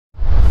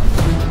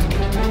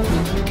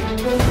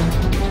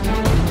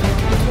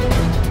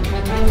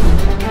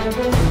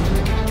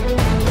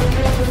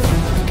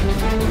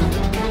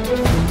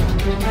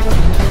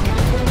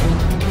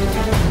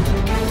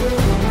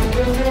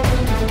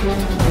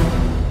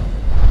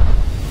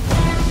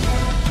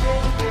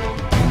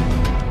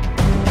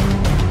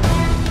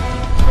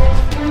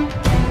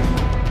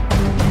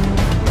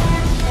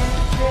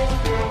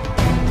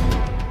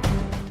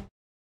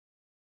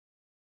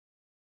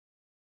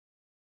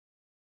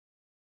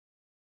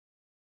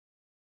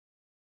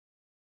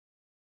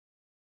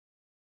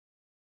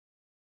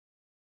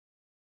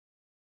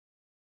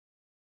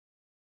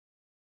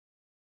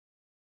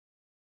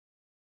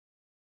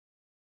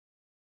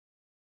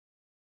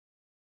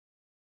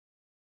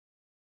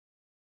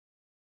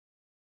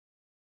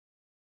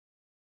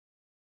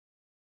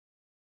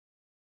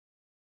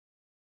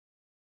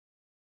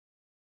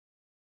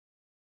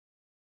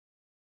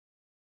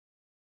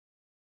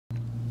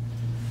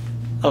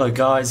Hello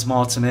guys,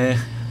 Martin here,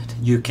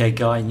 UK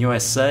guy in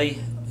USA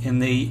in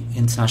the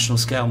International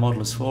Scale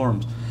Modelers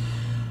Forums.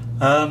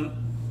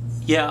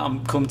 Yeah,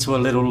 I'm come to a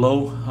little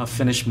lull. I've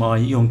finished my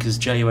Junkers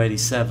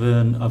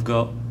Ju-87. I've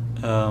got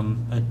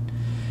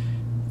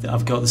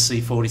the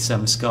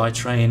C-47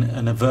 Skytrain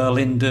and a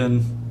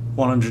Verlinden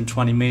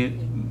 120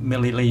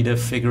 milliliter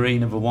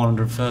figurine of a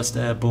 101st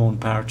Airborne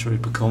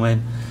paratrooper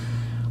coming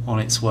on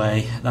its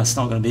way. That's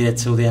not going to be here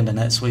till the end of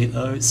next week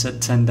though. It's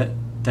at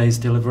 10 days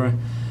delivery.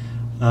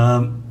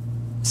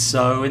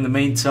 So in the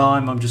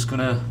meantime, I'm just going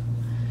to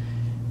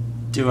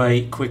do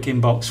a quick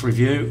inbox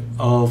review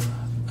of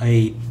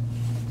a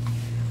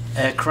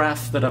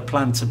aircraft that I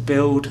plan to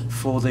build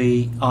for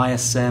the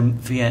I.S.M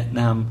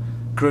Vietnam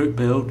group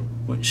build,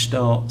 which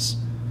starts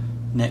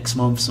next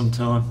month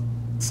sometime,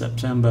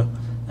 September,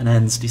 and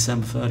ends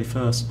December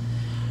 31st.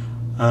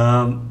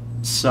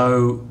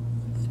 So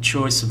the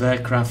choice of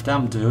aircraft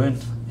I'm doing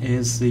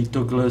is the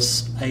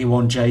Douglas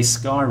A-1J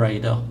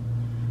Skyraider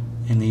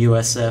in the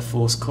US Air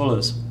Force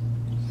colours.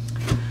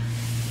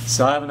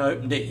 So I haven't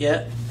opened it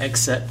yet,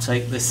 except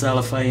take this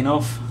cellophane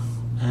off,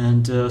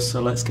 and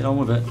so let's get on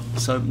with it.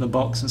 Let's open the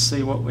box and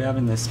see what we have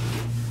in this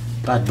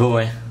bad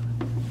boy.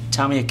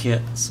 Tamiya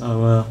kit,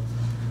 so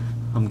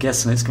I'm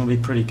guessing it's going to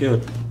be pretty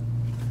good.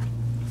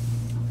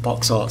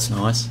 Box art's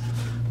nice.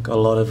 Got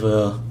a lot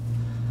of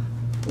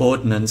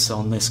ordnance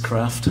on this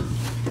craft,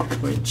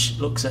 which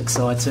looks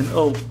exciting.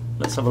 Oh,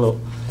 let's have a look.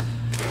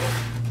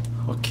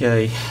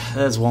 Okay,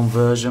 there's one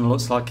version.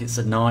 Looks like it's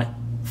a night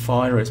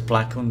fighter. It's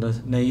black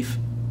underneath.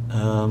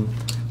 I'm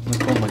going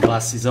to put my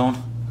glasses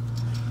on.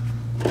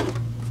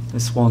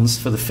 This one's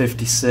for the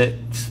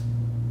 56th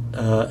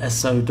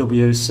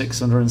SOW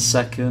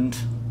 602nd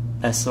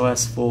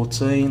SOS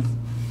 14,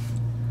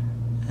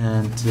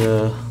 and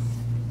the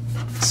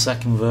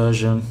second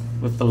version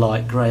with the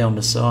light grey on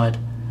the side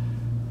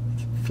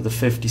for the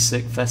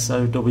 56th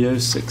SOW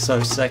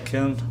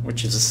 602nd,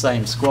 which is the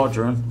same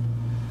squadron,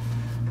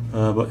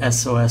 but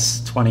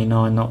SOS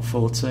 29, not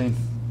 14.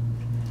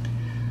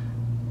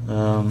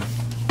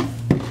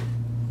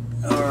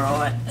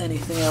 Alright,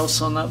 anything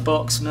else on that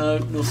box? No,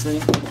 nothing.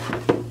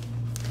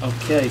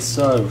 Okay,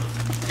 so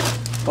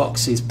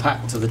box is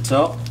packed to the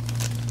top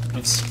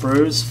with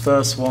sprues.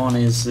 First one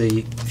is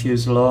the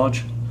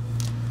fuselage.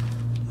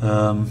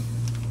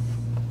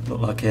 Look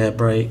like air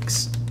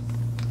brakes,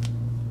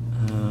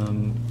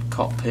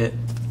 cockpit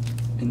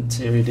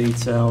interior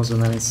details,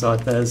 and then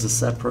inside there's a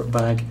separate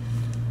bag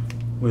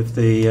with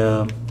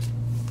the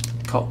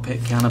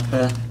cockpit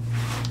canopy.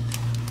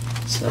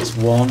 So that's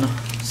one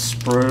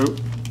sprue.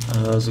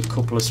 There's a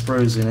couple of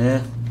sprues in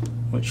here,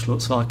 which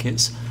looks like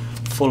it's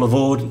full of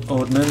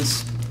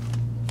ordnance,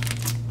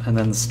 and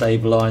then the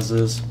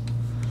stabilizers.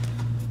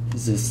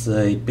 Is this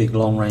a big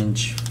long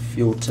range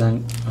fuel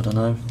tank? I don't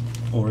know,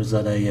 or is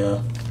that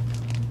a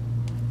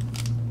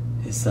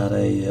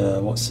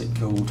what's it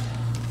called?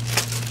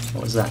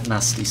 What is that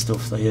nasty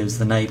stuff they use?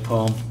 The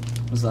napalm.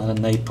 Was that a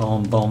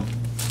napalm bomb?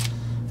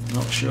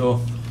 Not sure.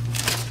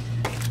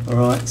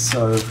 Alright,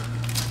 so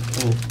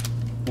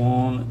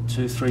 1,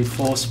 2, 3,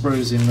 4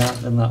 sprues in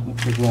that, then that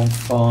big one,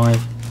 5.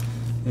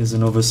 There's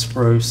another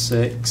sprue,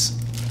 6,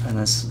 and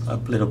there's a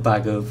little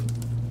bag of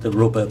the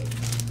rubber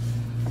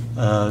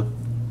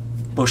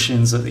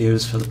bushings that they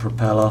use for the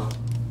propeller,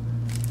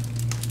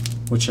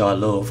 which I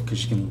love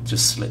because you can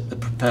just slip the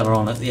propeller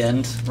on at the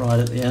end, right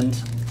at the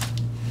end.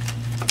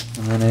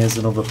 And then here's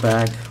another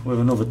bag with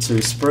another 2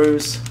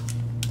 sprues,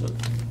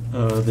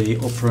 the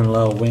upper and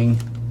lower wing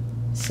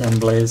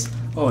assemblies.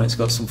 Oh, and it's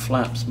got some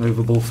flaps,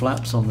 movable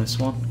flaps on this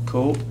one.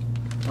 Cool,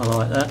 I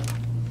like that.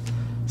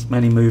 As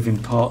many moving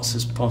parts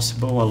as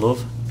possible, I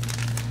love.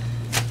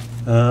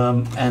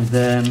 And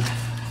then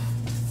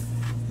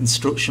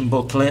instruction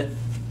booklet,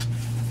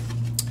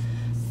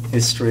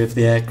 history of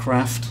the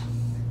aircraft.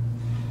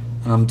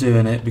 And I'm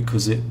doing it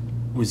because it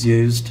was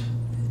used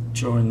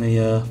during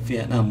the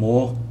Vietnam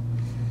War.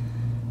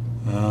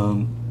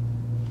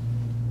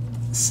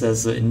 It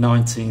says that in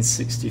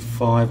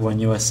 1965, when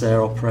US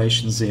air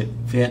operations in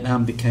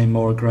Vietnam became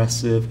more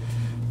aggressive,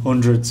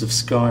 hundreds of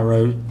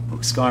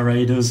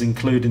Skyraiders,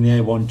 including the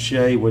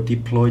A-1J, were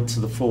deployed to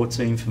the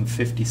 14th and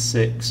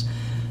 56th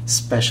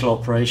Special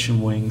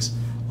Operation Wings,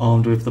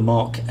 armed with the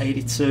Mark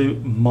 82,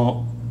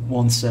 Mark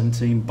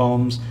 117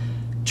 bombs,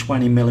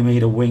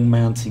 20mm wing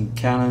mounting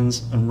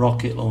cannons and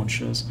rocket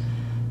launchers,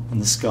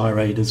 and the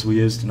Skyraiders were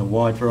used in a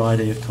wide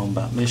variety of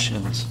combat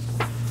missions.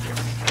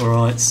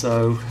 Alright,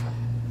 so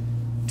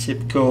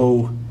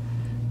typical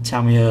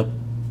Tamiya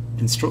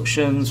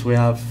instructions. We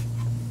have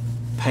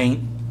paint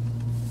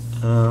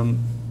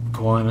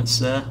requirements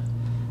there,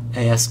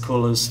 AS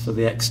colours for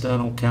the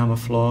external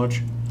camouflage,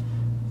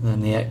 and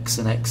then the X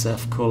and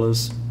XF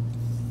colours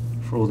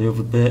for all the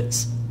other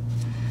bits.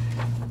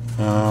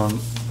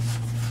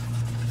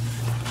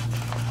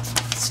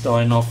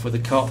 Starting off with the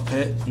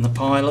cockpit and the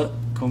pilot.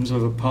 Comes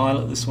with a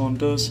pilot, this one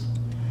does.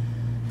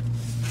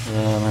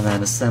 And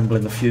then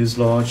assembling the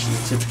fuselage,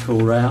 the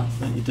typical route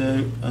that you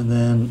do, and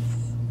then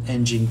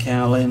engine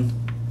cowling.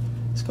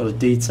 It's got a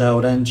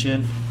detailed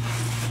engine.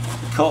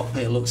 The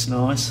cockpit looks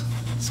nice.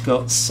 It's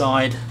got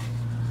side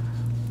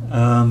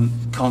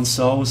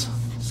consoles.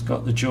 It's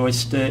got the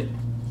joystick,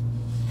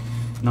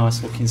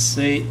 nice looking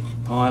seat,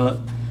 pilot,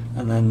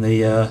 and then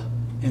the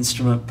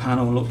instrument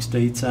panel looks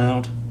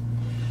detailed.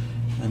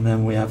 And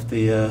then we have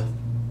the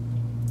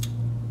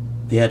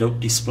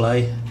head-up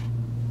display,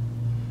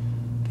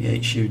 the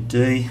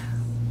HUD.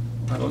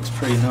 That looks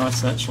pretty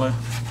nice actually.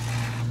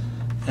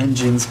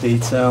 Engine's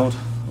detailed,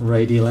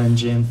 radial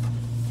engine,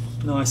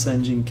 nice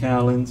engine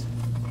cowlings.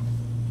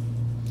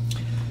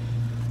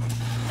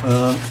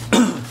 And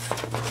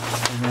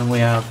then we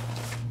have,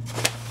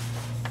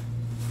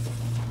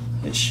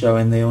 it's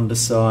showing the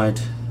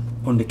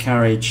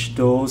undercarriage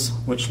doors,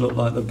 which look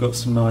like they've got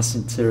some nice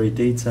interior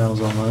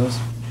details on those.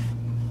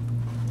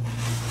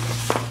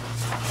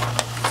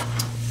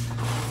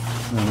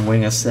 And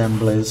wing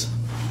assemblies,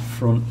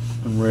 front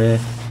and rear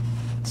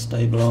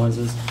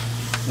stabilizers.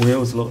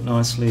 Wheels look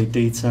nicely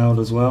detailed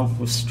as well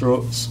with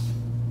struts.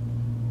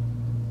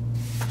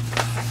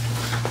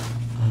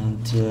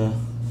 And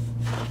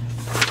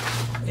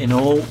in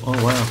all,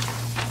 oh wow,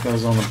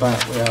 goes on the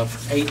back, we have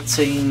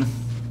 18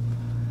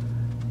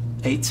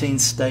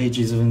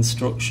 stages of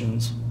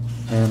instructions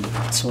and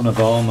a ton of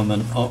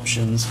armament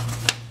options.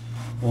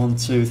 1,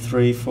 2,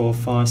 3, 4,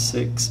 5,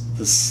 6,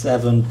 there's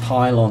 7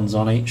 pylons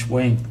on each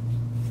wing,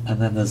 and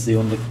then there's the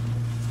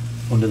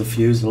under the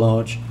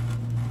fuselage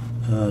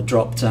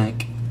drop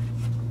tank.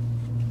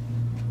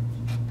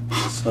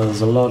 So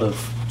there's a lot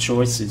of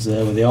choices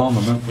there with the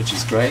armament, which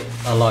is great.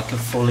 I like a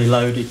fully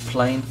loaded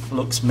plane,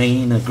 looks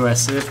mean,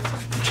 aggressive,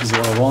 which is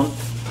what I want.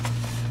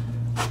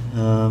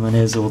 And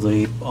here's all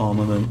the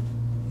armament,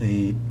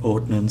 the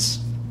ordnance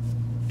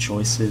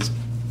choices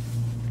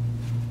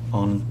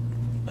on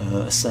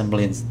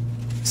assembling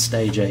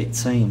stage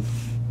 18.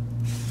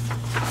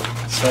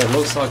 So it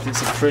looks like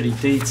it's a pretty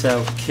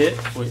detailed kit,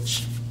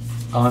 which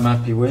I'm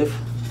happy with.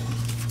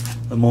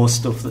 The more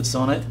stuff that's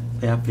on it,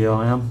 the happier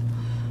I am.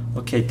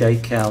 Okay,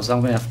 decals,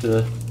 I'm going to have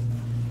to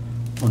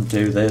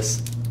undo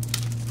this.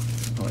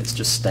 Oh, it's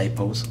just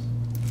staples.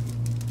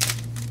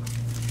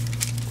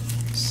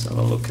 Let's have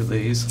a look at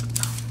these.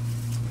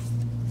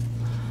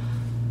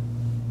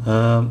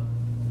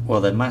 Well,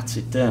 they're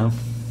matted down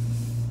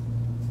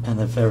and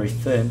they're very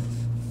thin.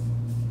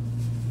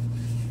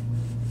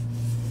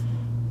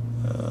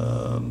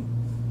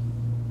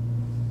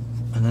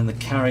 And then the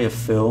carrier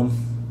film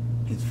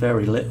is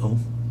very little.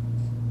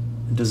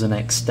 It doesn't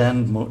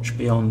extend much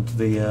beyond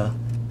the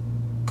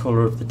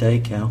colour of the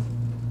decal.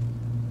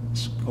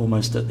 It's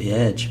almost at the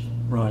edge,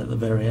 right at the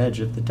very edge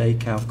of the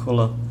decal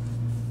colour,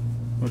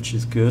 which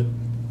is good.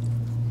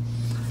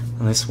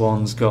 And this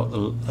one's got the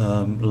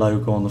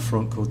logo on the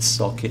front called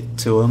Socket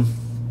to 'em.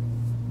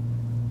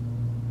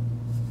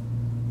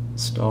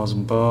 Stars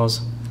and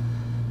bars.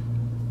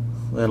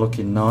 They're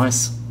looking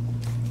nice.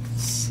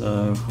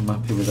 So I'm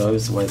happy with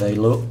those, the way they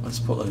look. Let's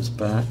put those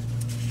back.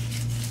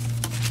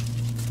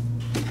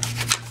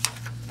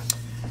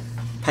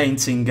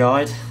 Painting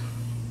guide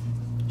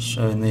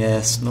showing the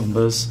AS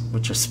numbers,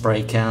 which are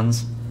spray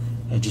cans.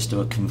 They just do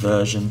a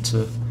conversion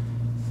to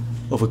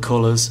other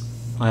colours.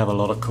 I have a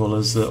lot of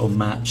colours that will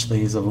match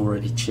these, I've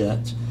already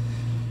checked.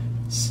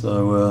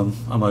 So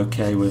I'm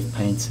okay with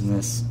painting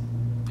this.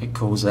 It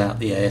calls out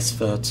the AS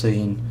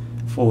 13,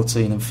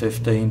 14 and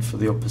 15 for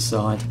the upper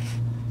side,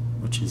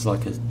 which is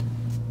like a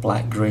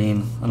black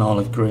green, an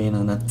olive green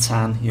and a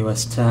tan,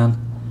 US tan.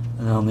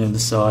 And on the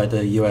underside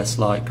a US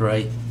light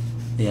grey,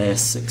 the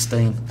AS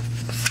 16.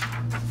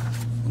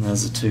 And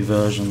there's the two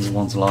versions,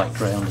 one's light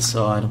grey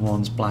underside and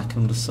one's black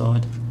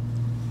underside.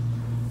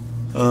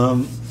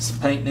 Some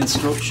painting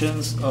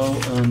instructions.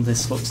 Oh, and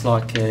this looks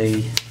like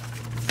a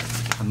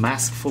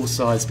mask,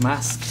 full-size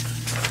mask.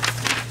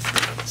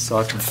 So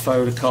I can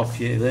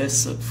photocopy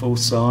this at full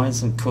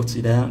size and cut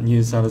it out and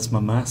use that as my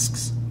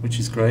masks, which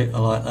is great, I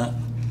like that.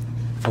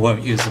 I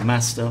won't use the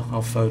master,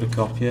 I'll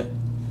photocopy it.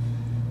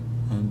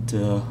 And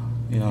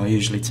you know, I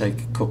usually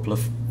take a couple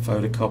of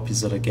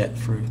photocopies that I get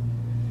through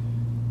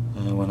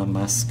when I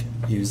mask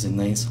using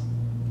these.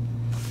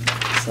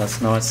 So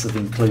that's nice, they've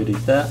included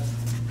that.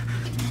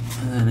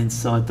 And then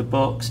inside the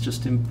box,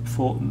 just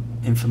important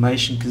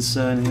information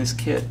concerning this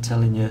kit,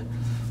 telling you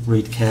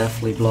read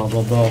carefully, blah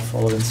blah blah,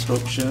 follow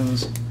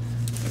instructions,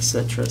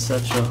 etc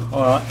etc.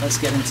 Alright, let's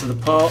get into the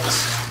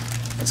parts.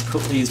 Let's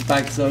cut these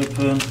bags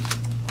open.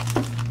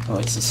 Oh,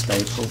 it's a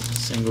staple,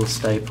 single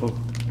staple.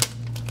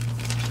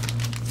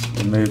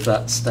 Remove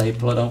that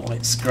staple, I don't want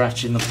it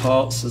scratching the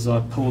parts as I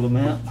pull them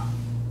out.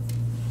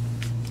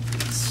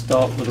 Let's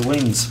start with the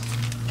wings.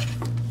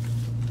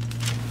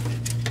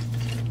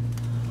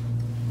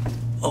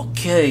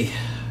 Okay,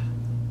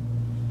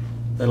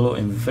 they're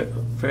looking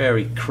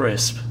very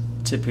crisp.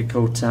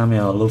 Typical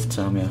Tamiya. I love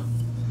Tamiya.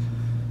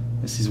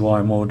 This is why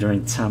I'm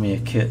ordering Tamiya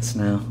kits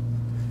now.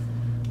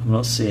 I'm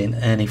not seeing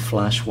any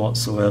flash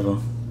whatsoever.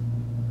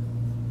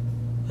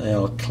 They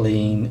are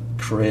clean,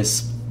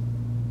 crisp,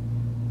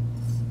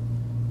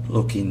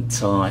 looking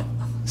tight,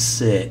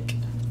 sick.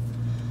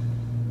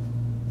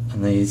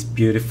 And these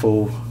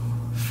beautiful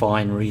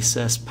fine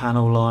recessed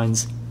panel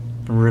lines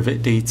and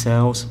rivet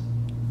details.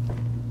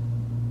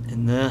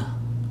 in there.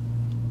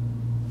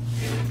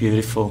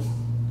 Beautiful.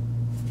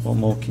 What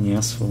more can you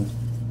ask for?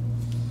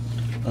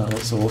 That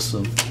looks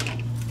awesome.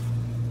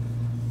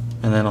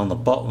 And then on the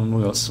bottom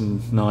we've got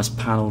some nice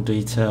panel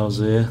details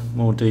here,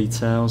 more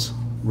details,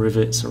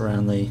 rivets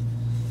around the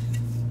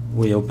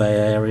wheel bay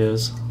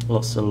areas,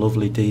 lots of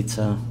lovely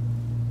detail,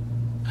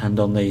 and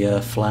on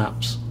the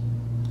flaps,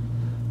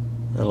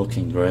 they're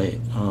looking great.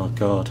 Oh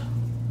god,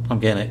 I'm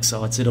getting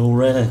excited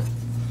already.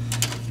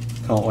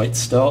 Can't wait to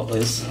start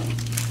this.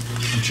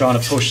 I'm trying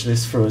to push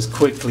this through as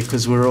quickly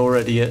because we're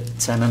already at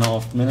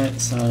 10.5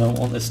 minutes and I don't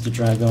want this to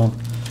drag on.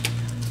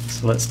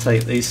 So let's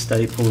take these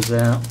staples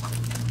out.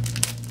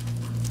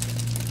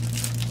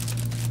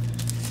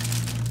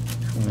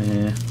 Come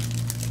here.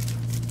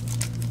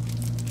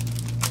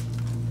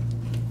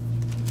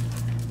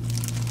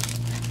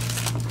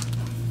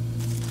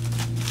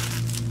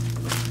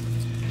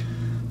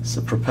 It's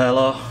the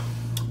propeller.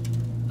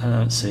 I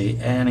don't see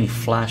any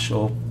flash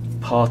or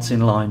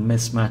parting line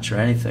mismatch or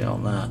anything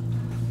on that.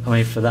 I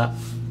mean, for that,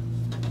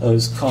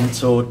 those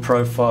contoured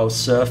profile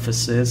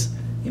surfaces,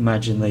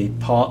 imagine the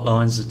part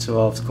lines, the two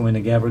halves coming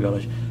together,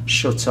 got to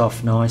shut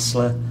off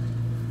nicely,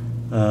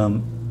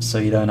 so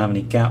you don't have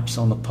any gaps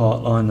on the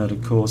part line that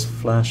would cause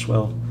flash.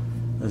 Well,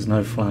 there's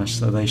no flash,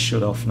 so they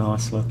shut off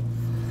nicely.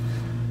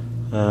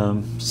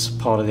 It's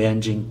part of the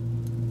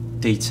engine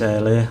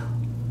detail here,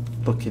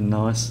 looking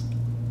nice.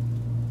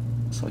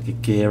 It's like a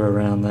gear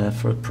around there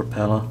for a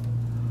propeller.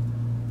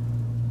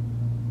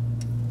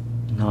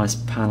 Nice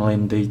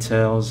paneling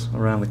details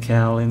around the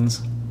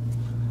cowlings.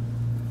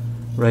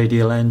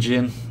 Radial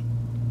engine.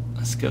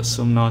 It's got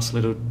some nice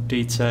little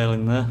detail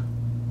in there.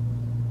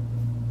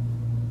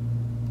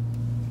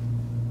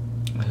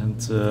 And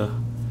the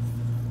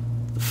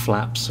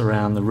flaps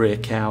around the rear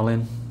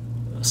cowling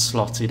are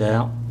slotted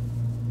out.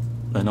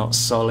 They're not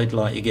solid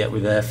like you get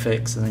with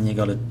Airfix, and then you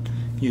got to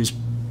use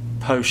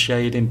post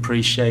shading,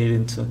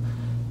 pre-shading to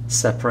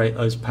separate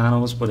those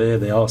panels, but here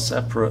they are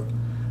separate.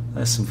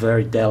 There's some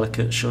very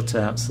delicate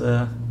shutouts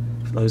there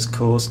for those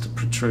cores to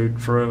protrude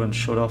through and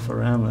shut off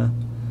around there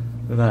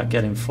without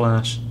getting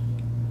flash.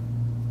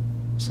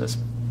 So it's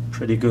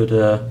pretty good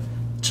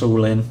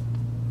tooling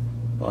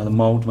by the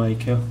mold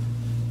maker.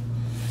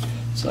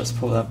 So let's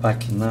put that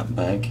back in that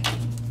bag,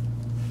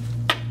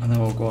 and then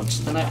we'll go on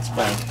to the next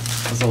bag.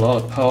 There's a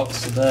lot of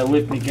parts, so bear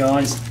with me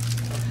guys.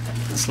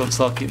 This looks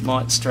like it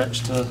might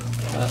stretch to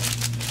about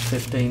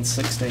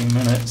 15-16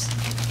 minutes.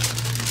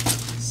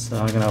 So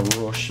I'm going to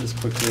rush as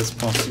quickly as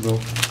possible.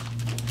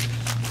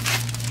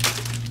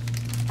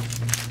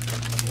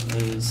 Get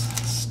those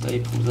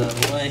staples out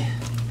of the way.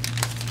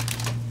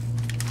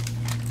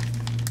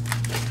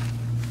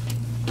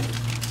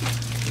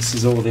 This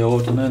is all the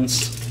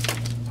ordnance.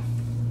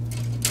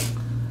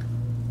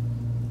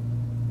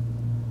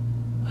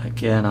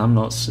 Again, I'm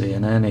not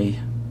seeing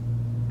any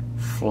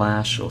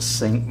flash or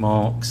sink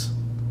marks.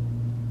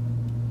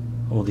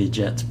 All the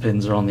ejector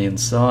pins are on the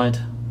inside,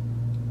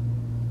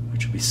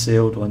 which will be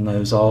sealed when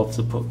those halves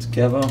are put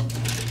together.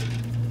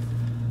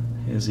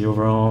 Here's the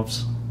other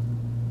halves.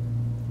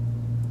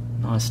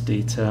 Nice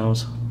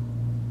details.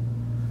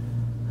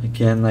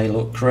 Again, they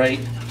look great.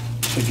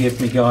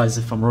 Forgive me guys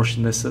if I'm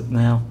rushing this up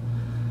now.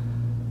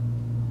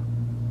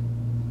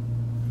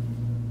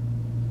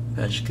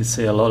 As you can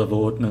see, a lot of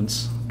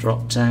ordnance.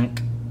 Drop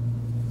tank,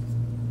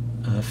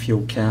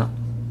 fuel cap.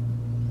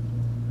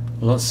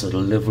 Lots of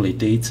lovely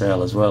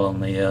detail as well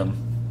on the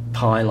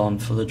pylon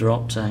for the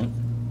drop tank.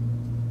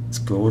 It's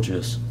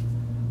gorgeous.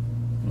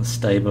 And the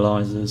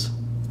stabilizers.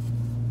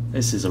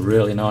 This is a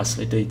really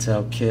nicely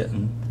detailed kit,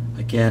 and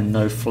again,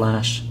 no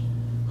flash.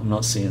 I'm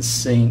not seeing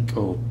sink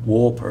or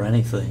warp or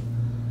anything.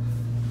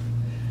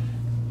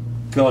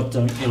 God,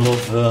 don't you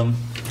love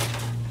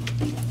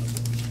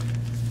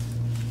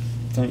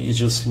don't you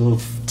just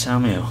love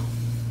Tamiya?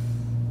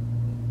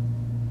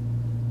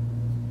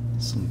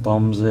 Some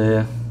bombs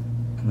here,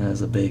 and there's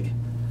the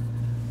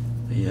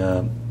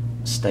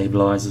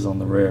stabilizers on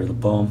the rear of the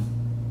bomb.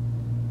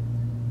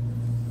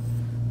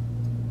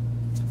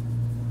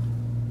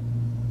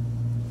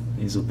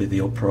 These will be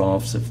the upper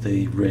halves of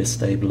the rear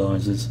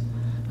stabilizers.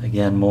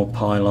 Again, more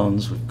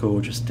pylons with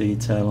gorgeous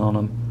detail on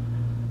them.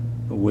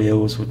 The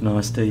wheels with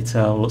nice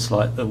detail. Looks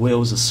like the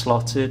wheels are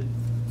slotted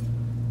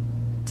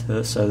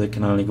so they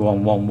can only go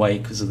on one way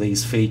because of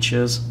these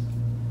features.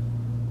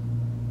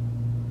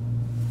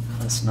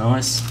 That's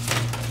nice.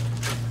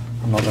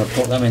 I'm not going to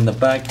put them in the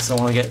bag because I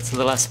want to get to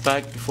the last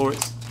bag before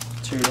it's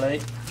too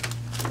late.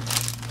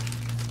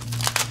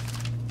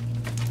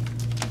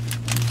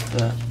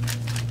 That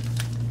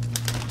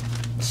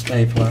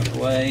staple out of the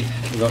way.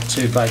 We've got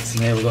two bags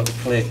in here. We've got the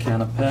clear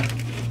canopy.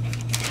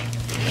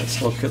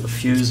 Let's look at the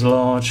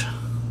fuselage.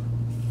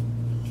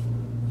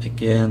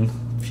 Again,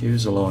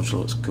 fuselage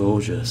looks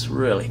gorgeous,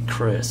 really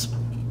crisp.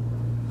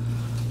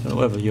 I don't know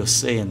whether you're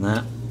seeing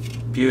that.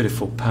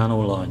 Beautiful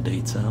panel line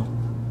detail.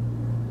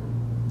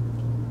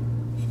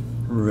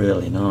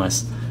 Really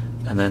nice.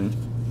 And then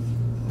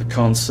the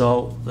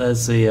console,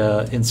 there's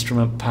the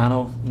instrument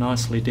panel,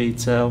 nicely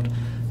detailed.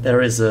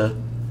 There is a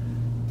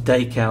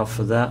decal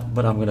for that,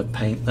 but I'm going to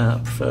paint that. I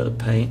prefer to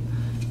paint.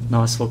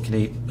 Nice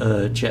looking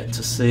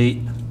ejector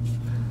seat.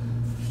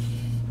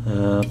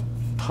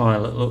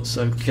 Pilot looks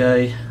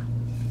okay.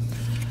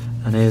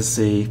 And here's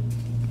the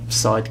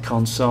side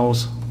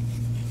consoles.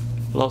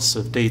 Lots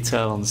of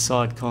detail on the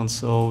side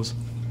consoles.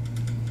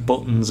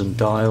 Buttons and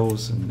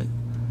dials and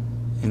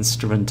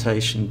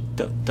instrumentation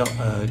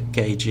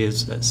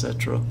gauges,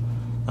 etc.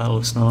 That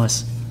looks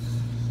nice.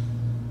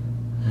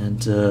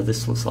 And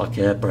this looks like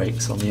air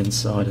brakes on the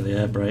inside of the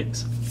air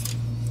brakes.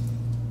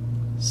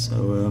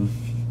 So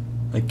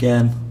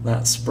again,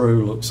 that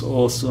sprue looks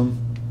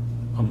awesome.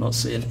 I'm not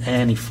seeing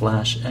any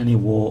flash, any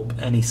warp,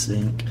 any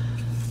sink,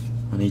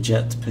 and the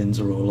ejector pins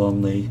are all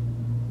on the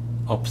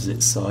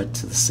opposite side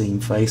to the seam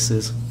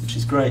faces, which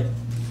is great.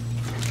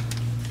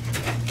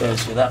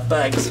 Goes with that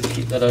bag, so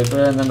keep that over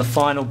there. And then the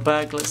final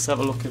bag, let's have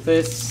a look at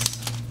this.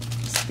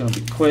 It's going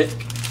to be quick.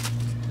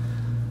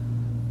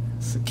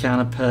 It's the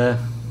canister.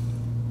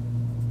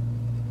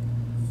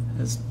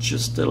 There's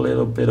just a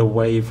little bit of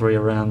wavery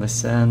around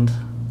this end.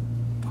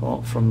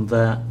 Apart from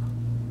that,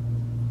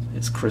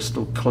 it's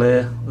crystal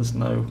clear. There's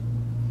no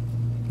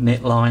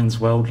knit lines,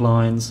 weld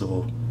lines,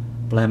 or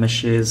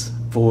blemishes,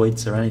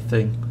 voids, or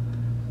anything.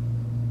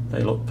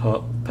 They look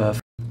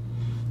perfect.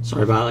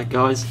 Sorry about that,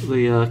 guys.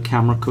 The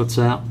camera cut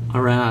out. I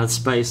ran out of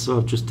space, so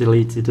I've just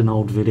deleted an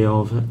old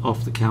video of it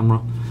off the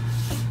camera.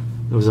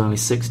 There was only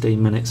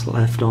 16 minutes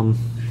left on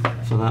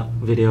for that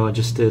video I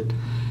just did.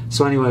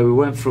 So anyway, we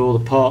went through all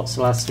the parts.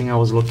 The last thing I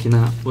was looking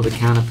at were the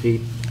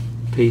canopy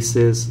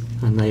pieces,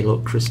 and they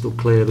look crystal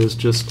clear. There's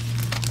just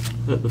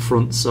at the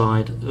front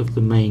side of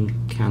the main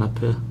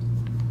canopy,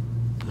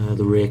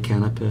 the rear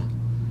canopy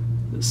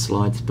that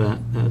slides back,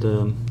 that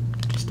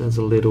just has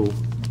a little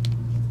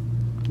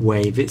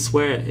wave. It's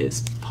where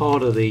it's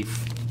part of the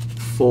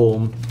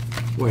form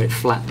where it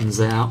flattens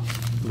out,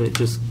 but it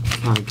just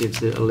kind of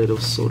gives it a little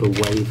sort of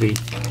wavy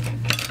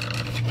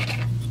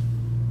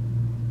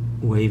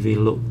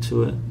look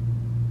to it.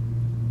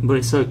 But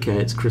it's okay,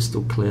 it's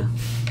crystal clear.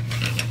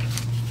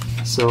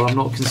 So I'm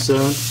not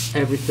concerned.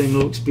 Everything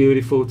looks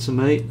beautiful to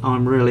me.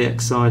 I'm really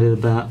excited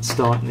about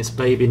starting this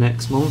baby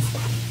next month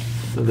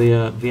for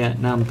the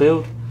Vietnam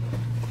build.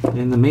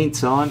 In the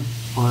meantime,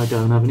 I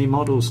don't have any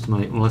models to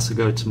make unless I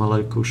go to my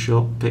local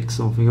shop, pick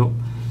something up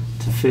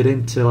to fit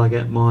in till I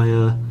get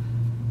my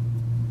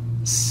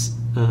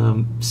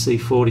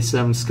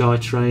C-47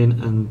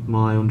 Skytrain and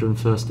my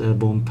 101st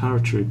Airborne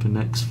Paratrooper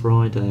next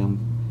Friday. I'm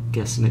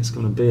guessing it's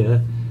going to be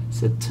here. It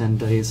said 10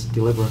 days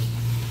delivery.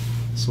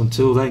 So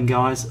until then,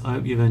 guys, I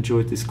hope you've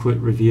enjoyed this quick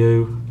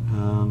review,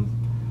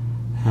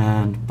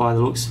 and by the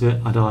looks of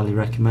it, I'd highly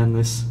recommend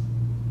this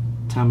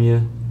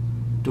Tamiya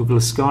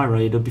Douglas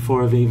Skyraider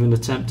before I've even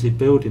attempted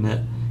building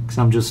it, because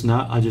I just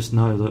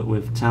know that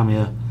with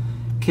Tamiya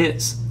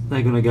kits,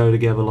 they're going to go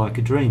together like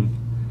a dream.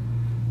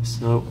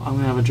 So I'm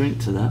going to have a drink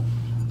to that,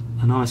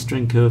 a nice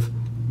drink of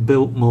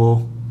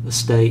Biltmore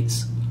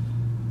Estates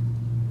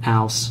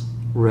House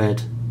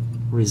Red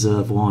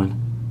Reserve wine.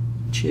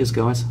 Cheers,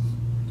 guys.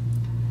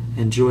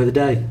 Enjoy the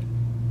day.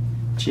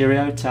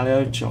 Cheerio,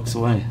 talio, chocks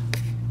away.